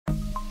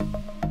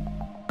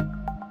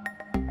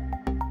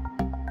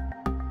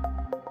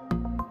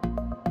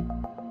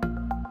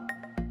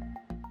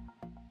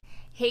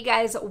Hey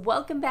guys,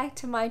 welcome back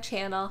to my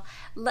channel.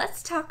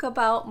 Let's talk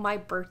about my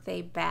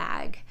birthday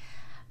bag.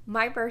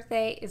 My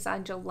birthday is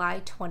on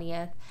July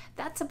 20th.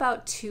 That's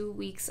about 2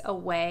 weeks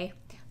away.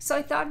 So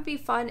I thought it'd be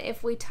fun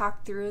if we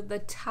talked through the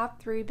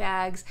top 3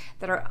 bags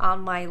that are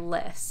on my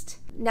list.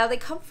 Now they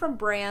come from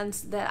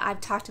brands that I've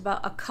talked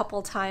about a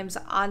couple times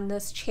on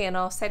this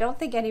channel, so I don't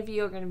think any of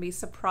you are going to be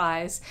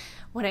surprised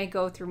when I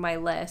go through my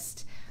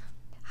list.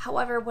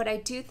 However, what I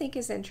do think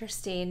is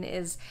interesting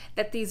is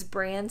that these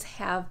brands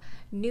have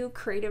new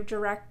creative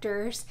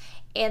directors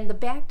and the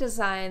bag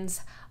designs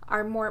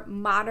are more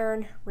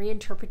modern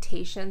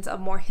reinterpretations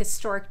of more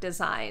historic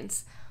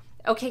designs.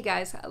 Okay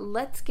guys,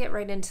 let's get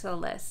right into the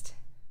list.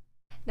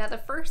 Now the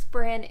first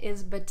brand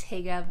is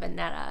Bottega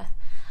Veneta.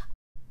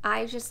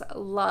 I just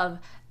love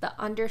the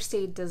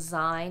understated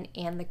design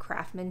and the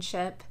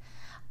craftsmanship.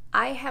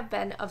 I have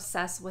been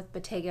obsessed with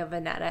Bottega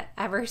Veneta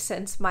ever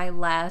since my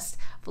last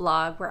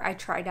vlog where I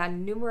tried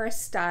on numerous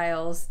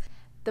styles.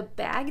 The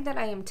bag that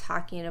I am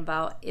talking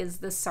about is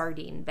the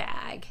sardine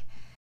bag.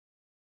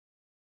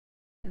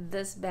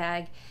 This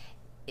bag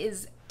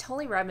is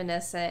totally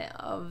reminiscent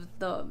of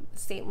the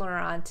Saint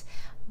Laurent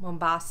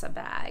Mombasa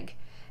bag.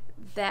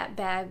 That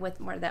bag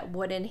with more that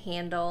wooden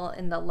handle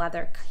and the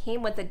leather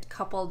came with a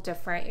couple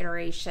different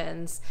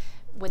iterations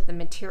with the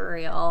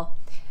material.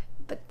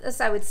 But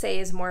this I would say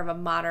is more of a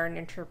modern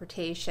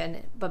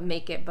interpretation, but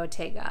make it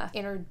Bottega.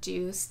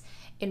 Introduced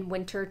in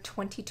winter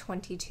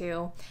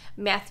 2022,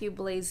 Matthew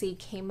Blazy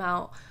came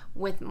out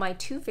with my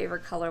 2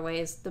 favorite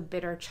colorways, the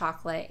bitter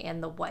chocolate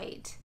and the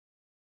white.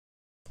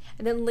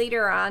 And then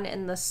later on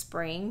in the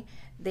spring,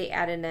 they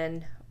added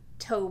in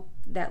taupe,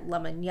 that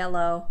lemon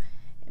yellow,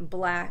 and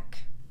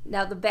black.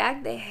 Now the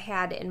bag they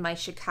had in my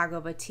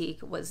Chicago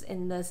boutique was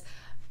in this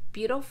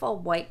beautiful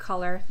white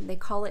color. They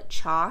call it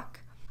chalk.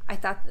 I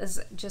thought this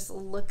just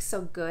looked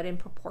so good and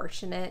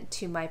proportionate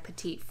to my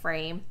petite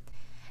frame.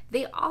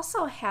 They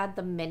also had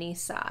the mini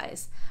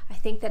size. I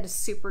think that is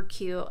super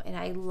cute and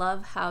I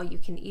love how you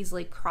can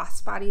easily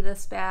crossbody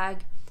this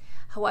bag.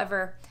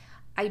 However,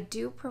 I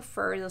do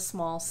prefer the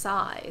small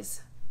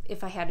size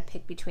if I had to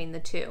pick between the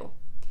two.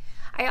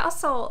 I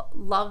also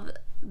love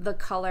the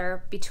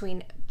color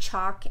between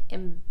chalk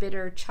and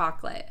bitter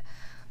chocolate.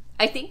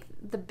 I think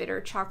the bitter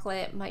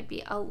chocolate might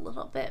be a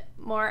little bit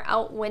more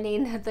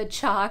outwinning the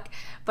chalk,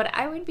 but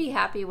I would be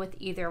happy with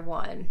either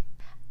one.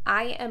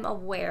 I am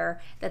aware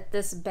that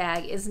this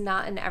bag is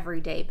not an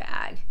everyday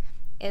bag,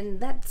 and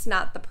that's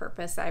not the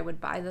purpose I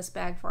would buy this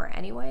bag for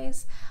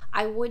anyways.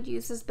 I would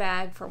use this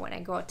bag for when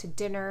I go out to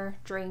dinner,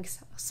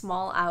 drinks,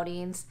 small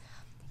outings.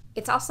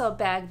 It's also a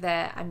bag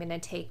that I'm going to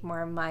take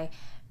more of my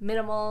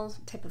minimal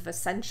type of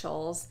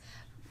essentials,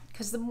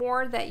 because the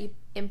more that you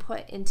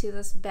input into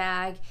this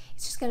bag,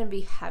 it's just going to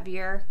be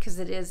heavier because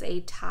it is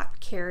a top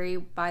carry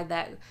by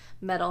that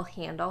metal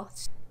handle.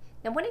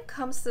 Now when it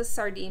comes to the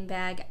sardine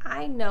bag,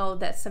 I know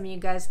that some of you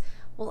guys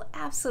will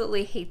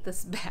absolutely hate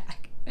this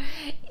bag.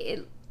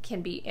 It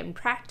can be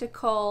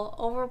impractical,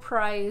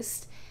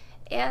 overpriced,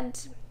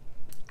 and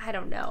I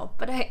don't know,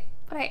 but I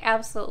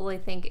absolutely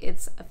think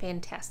it's a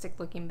fantastic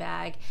looking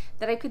bag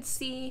that I could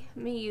see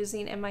me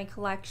using in my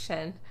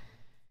collection.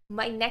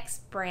 My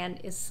next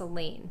brand is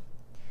Celine.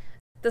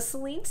 The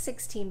Celine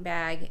 16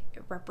 bag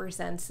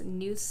represents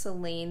new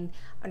Celine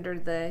under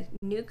the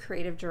new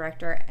creative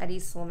director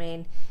Eddie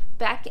Slimane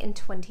back in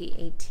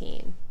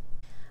 2018.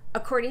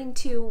 According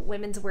to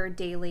Women's Wear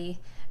Daily,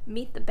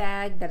 meet the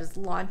bag that is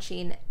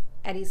launching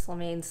Eddie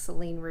Slimane's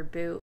Celine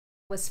reboot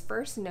was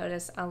first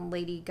noticed on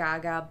Lady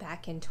Gaga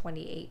back in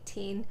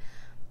 2018.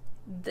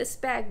 This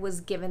bag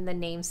was given the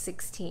name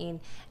 16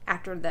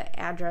 after the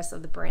address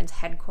of the brand's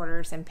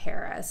headquarters in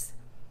Paris.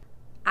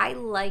 I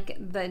like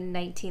the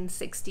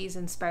 1960s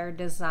inspired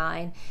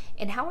design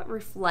and how it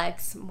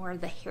reflects more of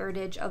the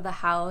heritage of the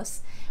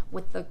house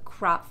with the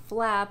crop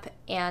flap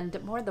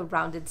and more of the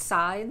rounded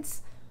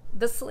sides.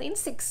 The Celine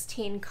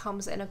 16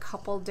 comes in a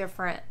couple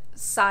different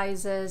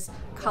sizes,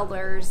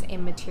 colors,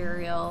 and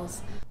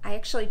materials. I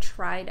actually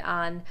tried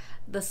on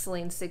the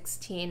Celine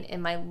 16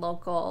 in my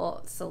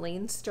local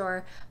Celine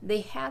store. They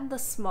had the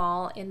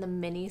small and the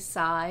mini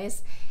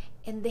size,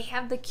 and they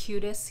have the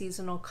cutest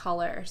seasonal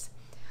colors.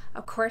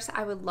 Of course,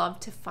 I would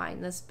love to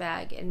find this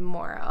bag in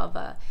more of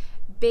a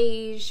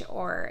beige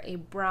or a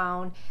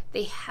brown.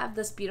 They have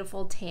this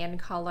beautiful tan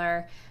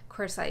color. Of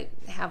course, I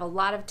have a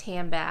lot of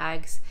tan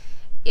bags.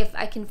 If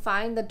I can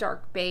find the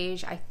dark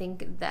beige, I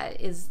think that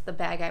is the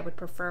bag I would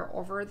prefer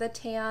over the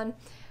tan,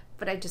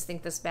 but I just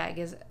think this bag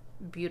is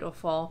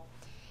beautiful.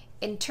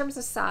 In terms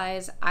of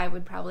size, I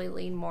would probably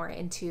lean more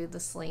into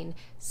the Celine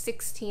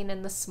 16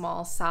 in the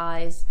small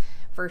size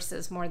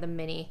versus more the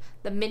mini.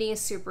 The mini is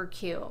super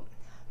cute,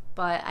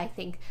 but I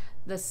think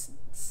this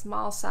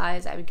small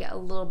size, I would get a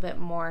little bit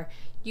more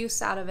use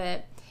out of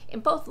it.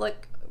 And both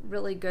look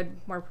really good,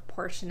 more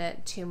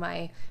proportionate to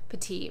my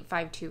petite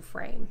 5'2"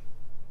 frame.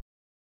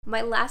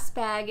 My last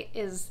bag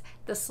is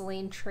the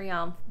Celine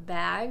Triomphe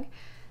bag.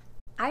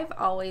 I've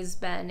always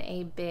been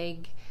a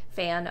big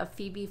fan of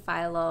Phoebe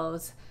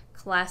Philo's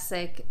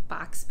classic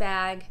box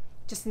bag.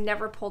 Just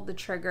never pulled the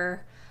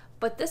trigger,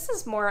 but this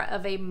is more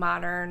of a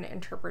modern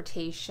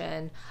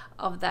interpretation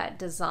of that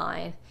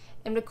design.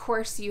 And of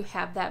course you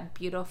have that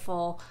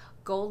beautiful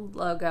gold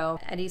logo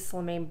Eddie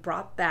Celine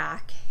brought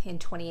back in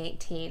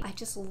 2018. I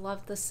just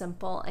love the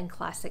simple and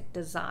classic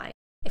design.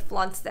 It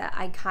flaunts that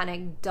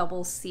iconic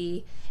double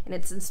C, and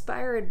it's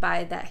inspired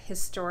by that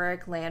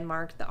historic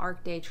landmark, the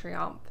Arc de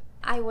Triomphe.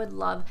 I would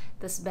love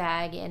this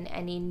bag in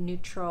any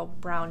neutral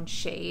brown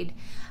shade.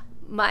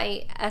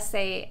 My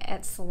essay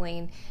at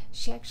Celine,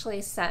 she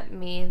actually sent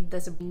me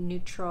this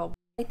neutral.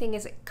 The thing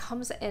is, it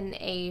comes in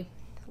a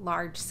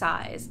large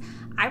size.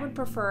 I would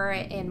prefer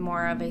it in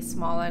more of a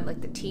smaller,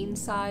 like the teen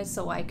size,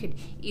 so I could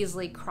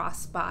easily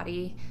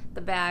crossbody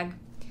the bag.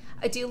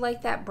 I do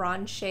like that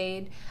bronze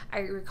shade. I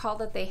recall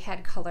that they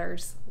had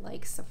colors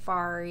like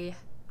Safari,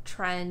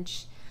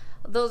 Trench.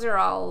 Those are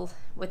all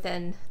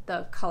within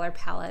the color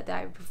palette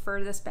that I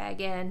prefer this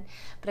bag in,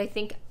 but I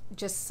think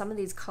just some of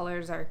these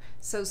colors are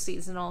so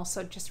seasonal,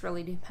 so it just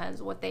really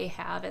depends what they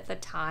have at the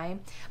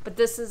time. But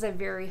this is a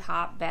very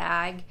hot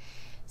bag,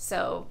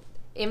 so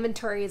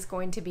inventory is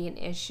going to be an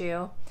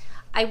issue.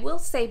 I will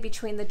say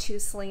between the two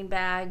Celine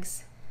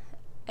bags,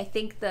 I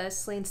think the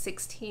Celine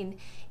 16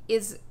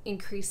 is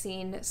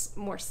increasing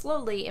more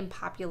slowly in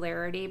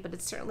popularity, but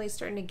it's certainly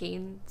starting to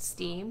gain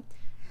steam.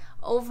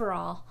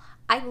 Overall,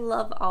 I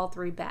love all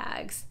three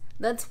bags.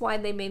 That's why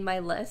they made my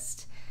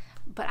list,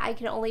 but I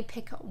can only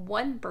pick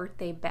one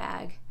birthday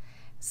bag.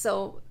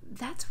 So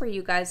that's where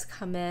you guys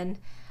come in.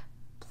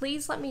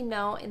 Please let me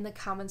know in the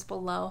comments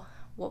below,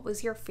 what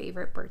was your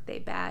favorite birthday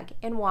bag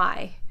and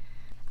why?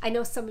 I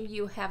know some of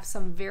you have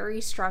some very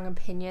strong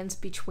opinions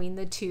between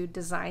the two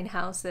design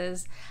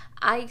houses.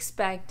 I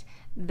expect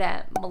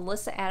that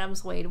Melissa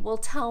Adams Wade will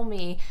tell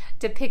me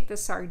to pick the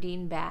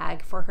sardine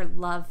bag for her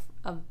love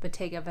of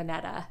Bottega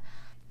Veneta.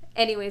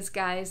 Anyways,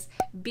 guys,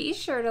 be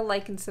sure to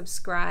like and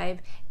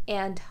subscribe,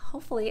 and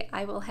hopefully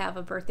I will have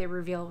a birthday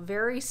reveal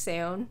very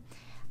soon.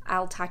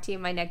 I'll talk to you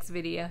in my next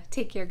video.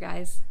 Take care,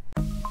 guys.